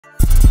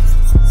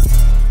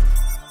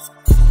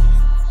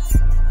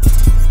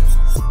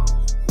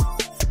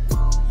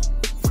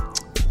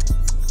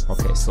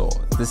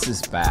This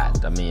is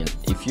bad. I mean,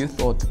 if you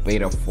thought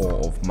beta 4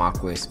 of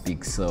macOS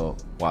Big Sur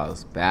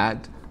was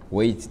bad,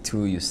 wait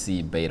till you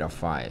see beta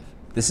 5.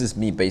 This is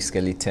me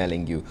basically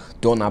telling you,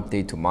 don't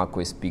update to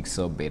macOS Big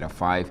Sur beta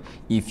 5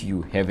 if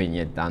you haven't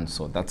yet done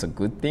so. That's a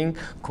good thing,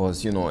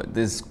 because you know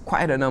there's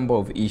quite a number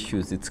of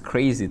issues. It's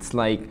crazy. It's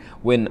like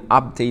when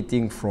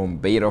updating from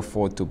beta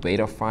 4 to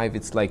beta 5,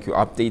 it's like you're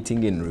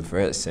updating in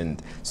reverse,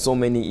 and so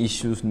many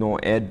issues. No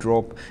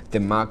airdrop. The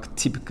Mac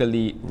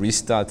typically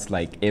restarts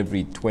like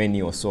every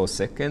 20 or so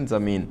seconds. I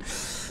mean,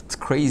 it's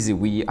crazy.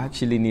 We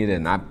actually need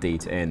an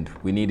update, and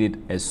we need it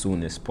as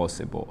soon as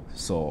possible.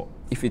 So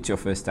if it's your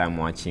first time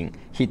watching,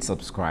 hit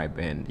subscribe,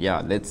 and yeah,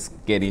 let's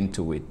get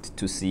into it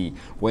to see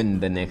when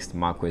the next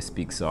macOS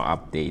Big Sur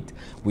update,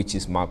 which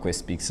is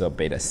macOS Big Sur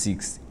beta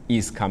 6,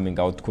 is coming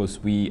out, because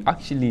we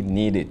actually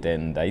need it,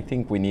 and I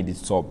think we need it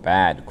so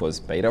bad, because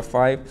beta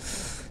 5,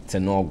 it's a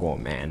no-go,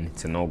 man.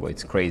 It's a no-go.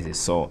 It's crazy.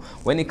 So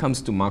when it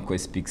comes to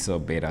macOS Big Sur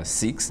beta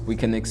 6, we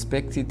can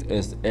expect it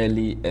as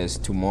early as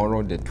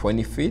tomorrow, the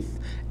 25th.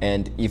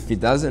 And if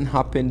it doesn't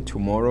happen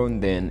tomorrow,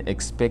 then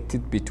expect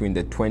it between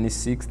the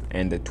 26th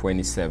and the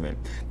 27th.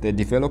 The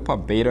developer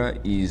beta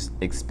is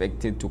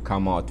expected to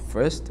come out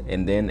first,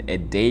 and then a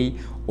day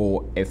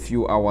or a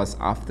few hours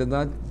after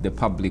that, the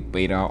public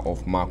beta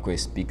of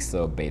macOS Big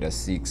Sur beta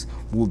 6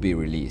 will be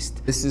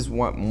released. This is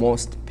what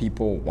most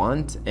people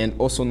want, and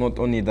also not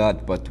only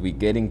that, but we're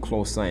getting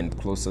closer and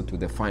closer to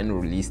the final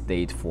release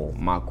date for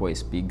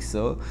macOS Big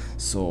Sur.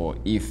 So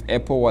if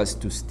Apple was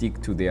to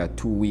stick to their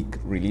 2-week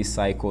release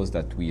cycles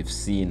that we've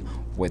seen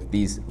with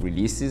these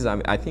releases,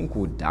 I think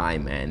we'll die,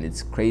 man.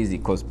 It's crazy,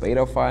 because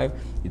beta 5,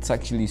 it's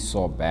actually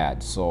so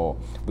bad. So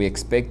we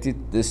expect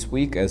it this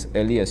week as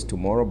early as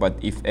tomorrow, but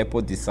if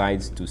Apple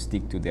decides to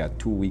stick to their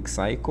 2-week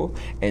cycle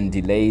and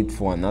delay it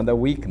for another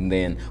week,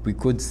 then we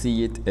could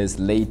see it as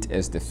late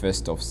as the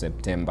 1st of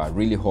September. I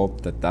really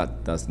hope that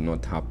that does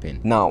not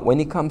happen. Now, when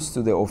it comes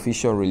to the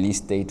official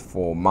release date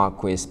for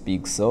macOS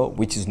Big Sur,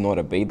 which is not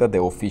a beta,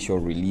 the official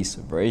release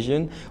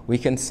version, we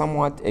can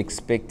somewhat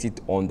expect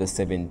it on the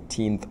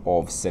 17th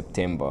of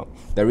September.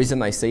 The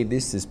reason I say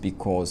this is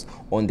because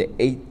on the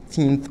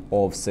 18th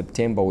of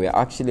September, we're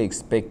actually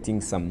expecting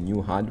some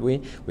new hardware.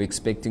 We're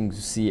expecting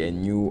to see a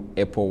new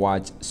Apple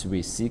Watch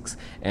Series 6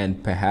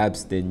 and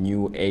perhaps the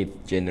new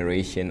 8th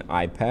generation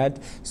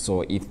iPad.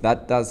 So if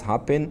that does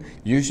happen,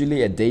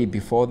 usually a day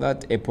before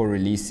that, Apple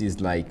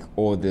releases like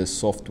all the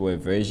software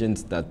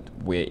versions that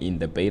were in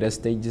the beta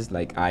stages,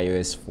 like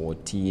iOS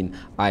 14,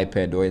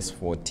 iPadOS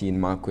 14,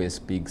 macOS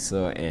Big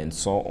Sur, and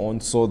so on,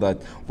 so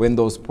that when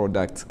those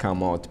products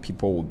come out,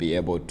 people will be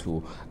able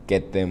to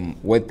get them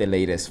with the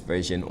latest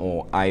version,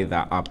 or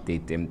either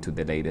update them to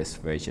the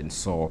latest version.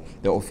 So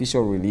the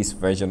official release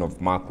version of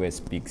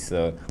macOS Big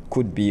Sur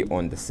could be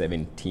on the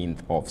 17th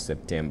of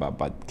September,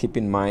 but keep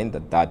in mind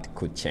that that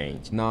could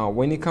change. Now,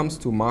 when it comes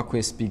to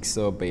macOS Big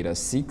Sur beta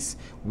 6,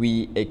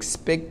 we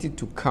expect it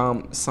to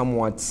come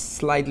somewhat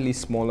slightly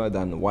smaller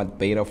than what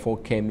beta 4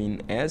 came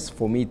in as.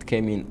 For me, it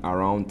came in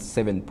around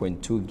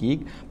 7.2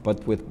 gig,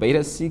 but with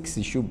beta 6,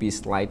 it should be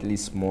slightly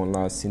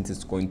smaller, since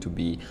it's going to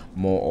be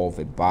more of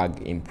a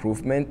bug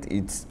improvement.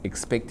 It's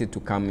expected to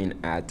come in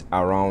at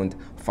around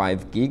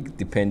 5 gig,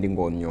 depending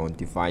on your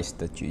device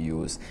that you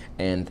use.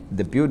 And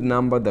the build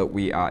number that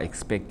we are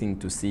expecting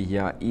to see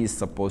here is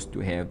supposed to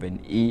have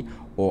an E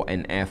or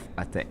an F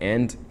at the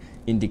end,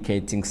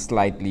 indicating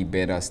slightly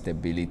better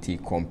stability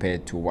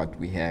compared to what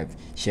we have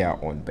here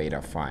on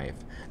beta 5.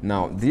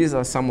 Now, these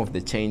are some of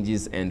the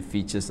changes and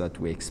features that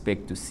we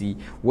expect to see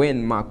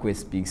when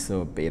macOS Big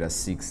Sur beta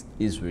 6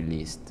 is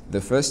released.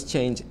 The first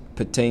change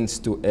pertains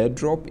to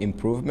airdrop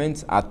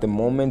improvements. At the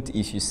moment,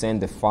 if you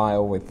send a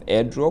file with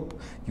airdrop,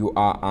 you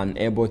are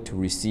unable to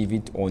receive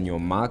it on your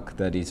Mac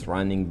that is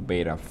running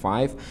beta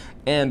 5.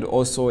 And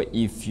also,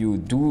 if you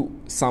do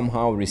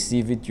somehow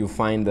receive it, you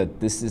find that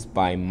this is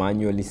by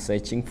manually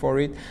searching for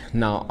it.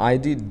 Now, I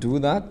did do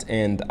that,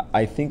 and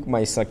I think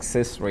my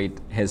success rate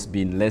has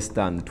been less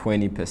than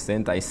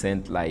 20%. I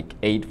sent like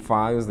 8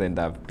 files, and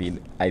I've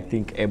been, I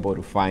think, able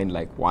to find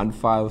like 1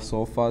 file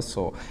so far.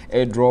 So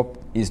airdrop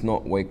is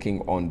not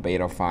working on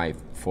beta 5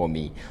 for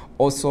me.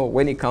 Also,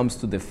 when it comes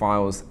to the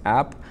Files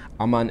app,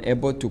 I'm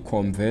unable to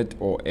convert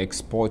or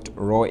export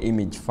raw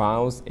image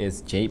files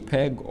as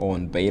JPEG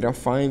on beta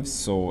 5.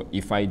 So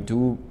if I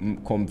do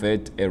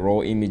convert a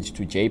raw image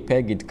to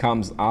JPEG, it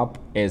comes up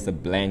as a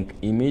blank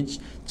image,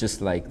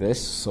 just like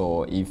this.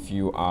 So if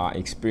you are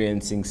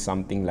experiencing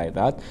something like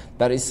that,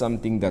 that is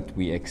something that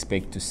we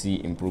expect to see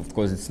improved,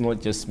 because it's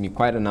not just me.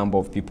 Quite a number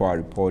of people are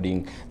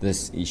reporting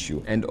this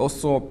issue. And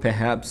also,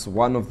 perhaps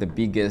one of the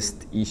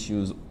biggest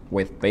issues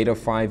with beta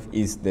 5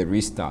 is the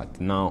restart.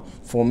 Now,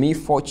 for me,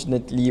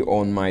 fortunately,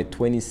 on my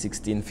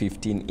 2016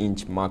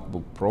 15-inch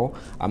MacBook Pro,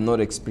 I'm not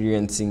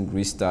experiencing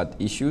restart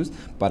issues,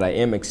 but I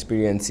am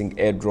experiencing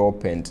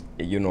airdrop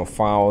and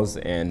files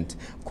and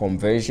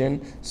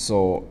conversion.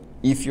 So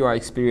if you are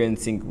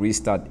experiencing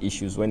restart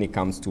issues when it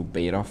comes to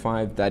beta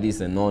 5, that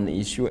is a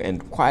non-issue,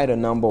 and quite a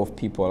number of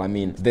people, I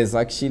mean, there's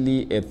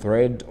actually a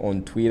thread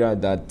on Twitter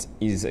that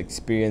is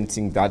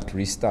experiencing that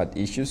restart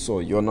issue, so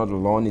you're not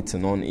alone. It's a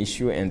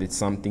non-issue, and it's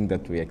something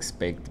that we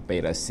expect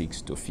beta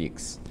 6 to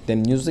fix. The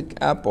music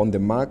app on the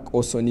Mac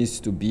also needs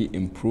to be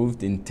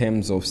improved in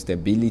terms of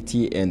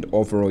stability and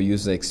overall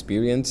user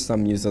experience.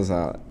 Some users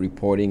are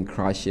reporting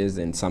crashes,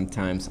 and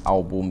sometimes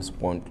albums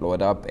won't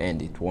load up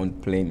and it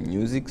won't play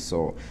music,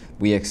 so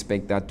we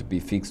expect that to be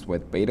fixed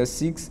with beta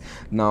 6.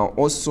 Now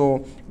also,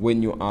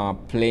 when you are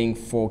playing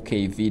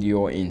 4K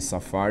video in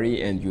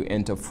Safari and you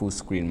enter full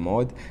screen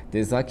mode,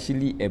 there's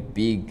actually a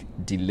big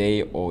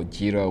delay or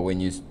jitter when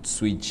you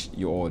switch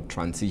your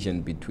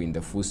transition between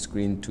the full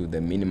screen to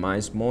the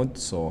minimized mode.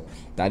 So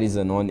that is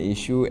a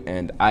non-issue,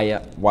 and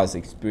I was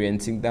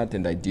experiencing that,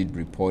 and I did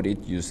report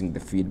it using the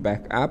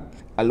feedback app.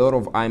 A lot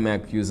of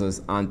iMac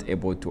users aren't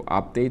able to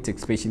update,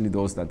 especially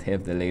those that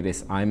have the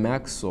latest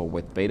iMac. So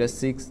with beta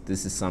 6,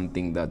 this is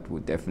something that will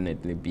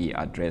definitely be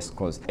addressed,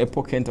 because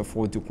Apple can't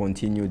afford to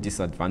continue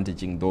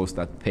disadvantaging those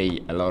that pay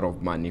a lot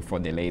of money for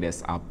the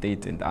latest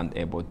update and aren't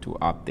able to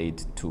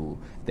update to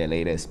the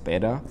latest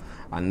beta,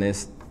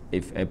 unless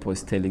if Apple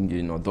is telling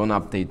you, don't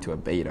update to a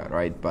beta,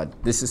 right?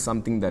 But this is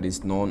something that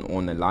is known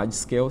on a large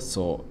scale,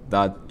 so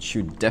that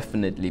should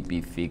definitely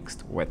be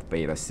fixed with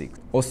beta 6.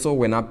 Also,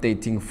 when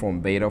updating from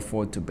beta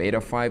 4 to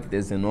beta 5,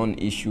 there's a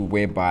non-issue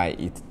whereby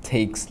it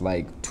takes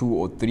like 2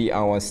 or 3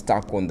 hours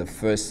stuck on the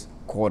first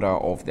quarter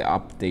of the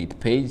update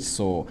page.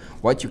 So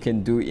what you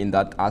can do in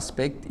that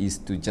aspect is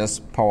to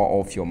just power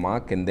off your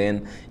Mac, and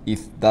then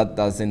if that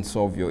doesn't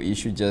solve your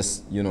issue,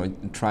 just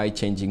try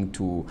changing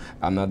to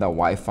another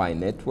Wi-Fi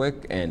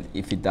network, and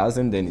if it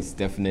doesn't, then it's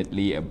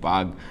definitely a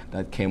bug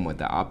that came with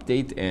the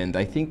update. And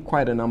I think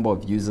quite a number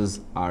of users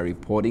are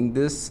reporting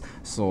this,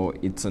 so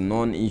it's a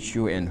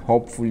non-issue, and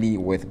hopefully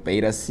with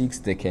beta 6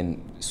 they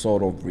can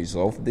sort of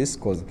resolve this,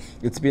 because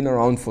it's been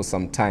around for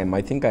some time.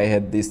 I think I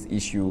had this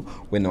issue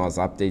when I was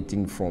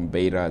updating from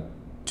beta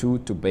 2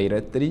 to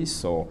beta 3,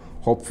 so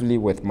hopefully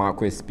with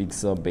macOS Big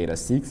Sur beta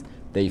 6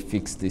 they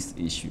fix this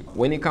issue.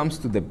 When it comes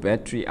to the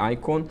battery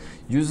icon,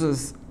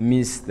 users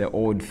miss the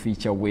old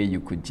feature where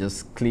you could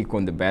just click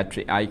on the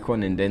battery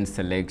icon and then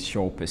select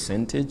show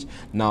percentage.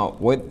 Now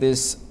with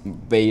this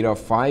beta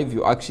 5,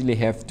 you actually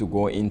have to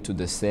go into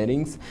the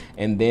settings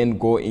and then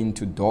go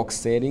into dock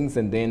settings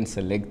and then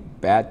select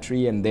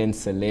battery and then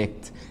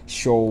select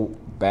show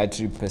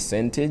battery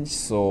percentage.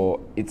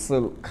 So it's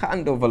a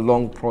kind of a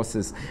long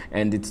process,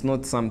 and it's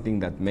not something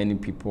that many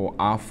people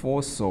are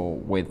for. So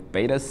with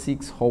beta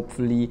 6,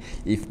 hopefully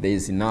if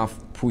there's enough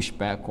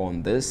pushback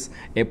on this,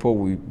 Apple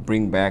will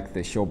bring back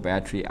the show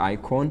battery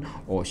icon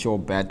or show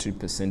battery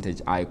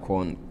percentage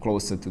icon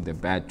closer to the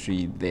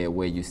battery there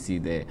where you see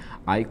the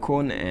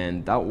icon,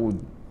 and that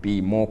would be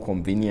more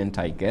convenient,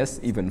 I guess,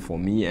 even for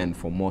me and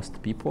for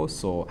most people.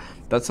 So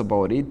that's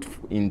about it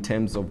in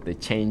terms of the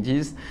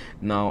changes.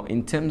 Now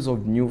in terms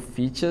of new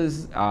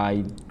features,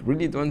 I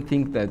really don't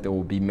think that there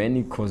will be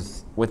many,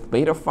 because with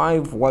beta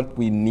 5 what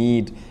we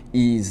need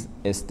is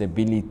a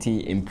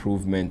stability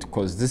improvement,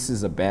 because this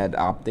is a bad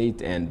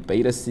update, and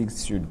beta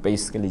 6 should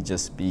basically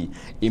just be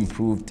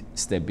improved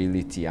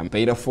stability. And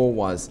beta 4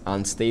 was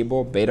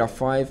unstable, beta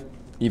 5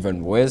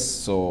 even worse,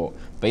 so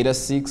beta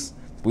 6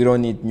 we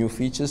don't need new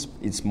features.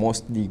 It's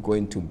mostly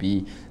going to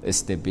be a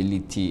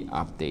stability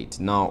update.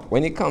 Now,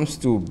 when it comes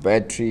to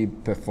battery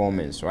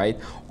performance, right,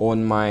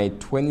 on my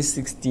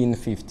 2016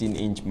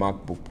 15-inch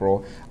MacBook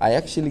Pro, I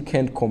actually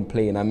can't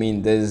complain. I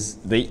mean,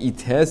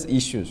 it has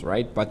issues,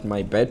 right, but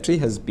my battery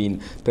has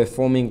been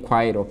performing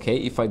quite okay.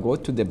 If I go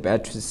to the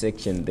battery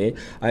section there,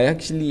 I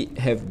actually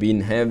have been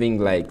having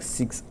like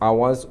 6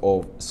 hours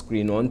of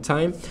screen on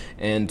time,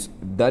 and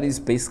that is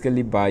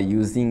basically by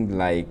using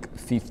like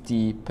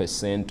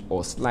 50%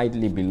 or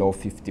slightly below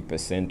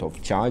 50%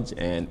 of charge,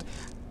 and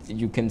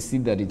you can see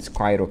that it's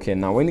quite okay.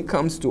 Now when it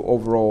comes to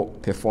overall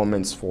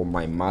performance for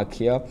my Mac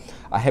here,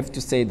 I have to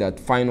say that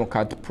Final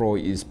Cut Pro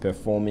is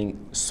performing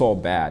so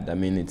bad. I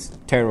mean, it's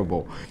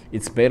terrible.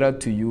 It's better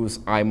to use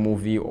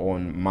iMovie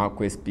on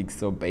macOS Big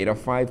Sur beta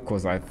 5,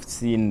 because I've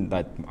seen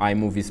that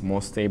iMovie is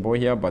more stable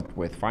here, but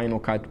with Final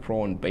Cut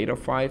Pro on beta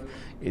 5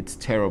 it's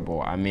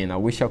terrible. I mean, I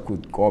wish I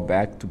could go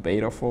back to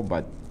beta 4,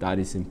 but that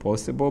is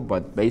impossible.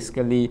 But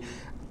basically,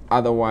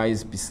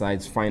 otherwise,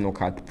 besides Final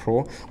Cut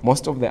Pro,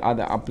 most of the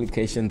other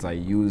applications I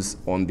use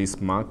on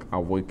this Mac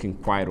are working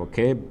quite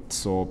okay.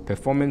 So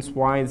performance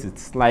wise,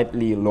 it's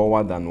slightly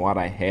lower than what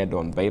I had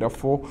on beta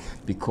 4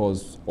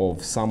 because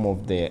of some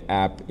of the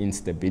app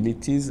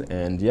instabilities.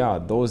 And yeah,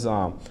 those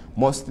are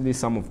mostly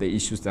some of the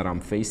issues that I'm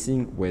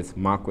facing with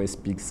macOS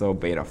Big Sur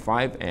beta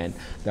 5, and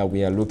that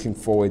we are looking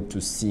forward to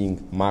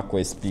seeing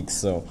macOS Big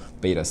Sur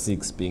beta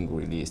 6 being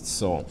released.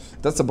 So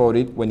that's about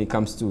it when it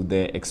comes to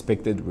the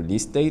expected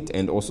release date,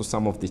 and also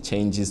some of the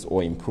changes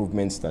or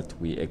improvements that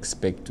we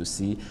expect to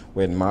see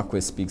when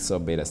macOS Big Sur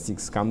beta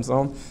 6 comes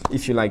on.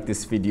 If you like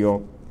this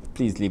video,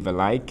 please leave a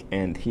like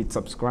and hit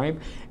subscribe,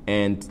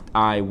 and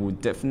I will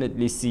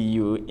definitely see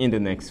you in the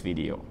next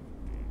video.